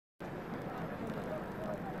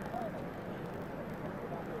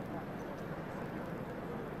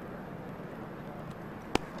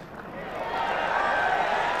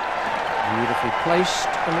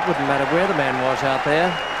placed, and it wouldn't matter where the man was out there,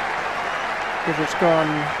 because it's gone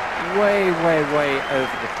way, way, way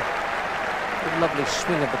over the top. A lovely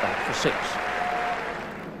swing of the bat for 6.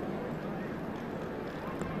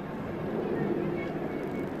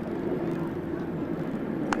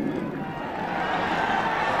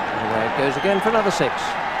 Away it goes again for another 6.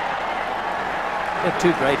 They're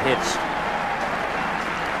 2 great hits.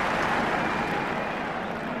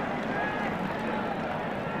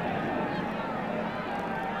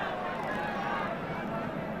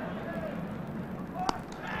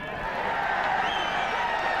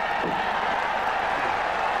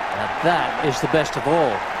 That is the best of all.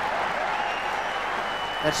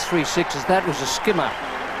 That's 3 6s. That was a skimmer.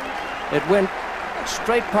 It went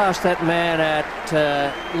straight past that man at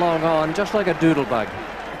long on, just like a doodlebug.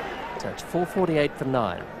 So it's 448 for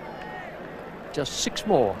 9. Just 6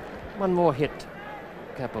 more. 1 more hit,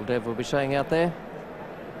 Kapil Dev will be saying out there.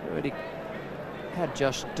 Already had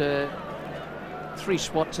just 3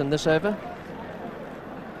 swats in this over.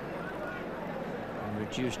 And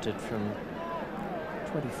reduced it from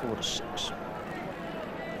 24 to 6.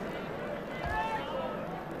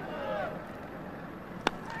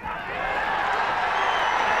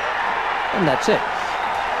 And that's it.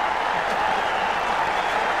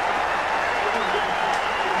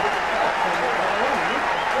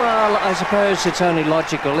 Well, I suppose it's only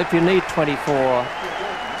logical. If you need 24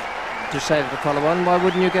 to save the follow-on, why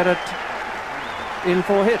wouldn't you get it in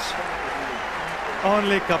 4 hits?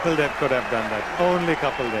 Only Kapil Dev could have done that. Only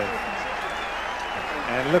Kapil Dev.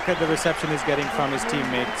 And look at the reception he's getting from his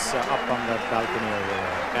teammates up on that balcony over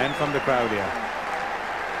there, and from the crowd here.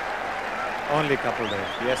 Only Kapil Dev.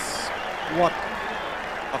 Yes, what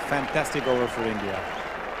a fantastic over for India.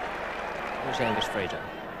 Here's Angus Fraser.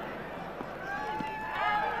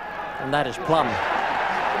 And that is plumb.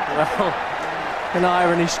 Well, can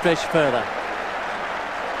irony stretch further?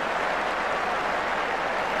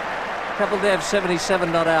 Kapil Dev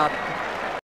 77 not out.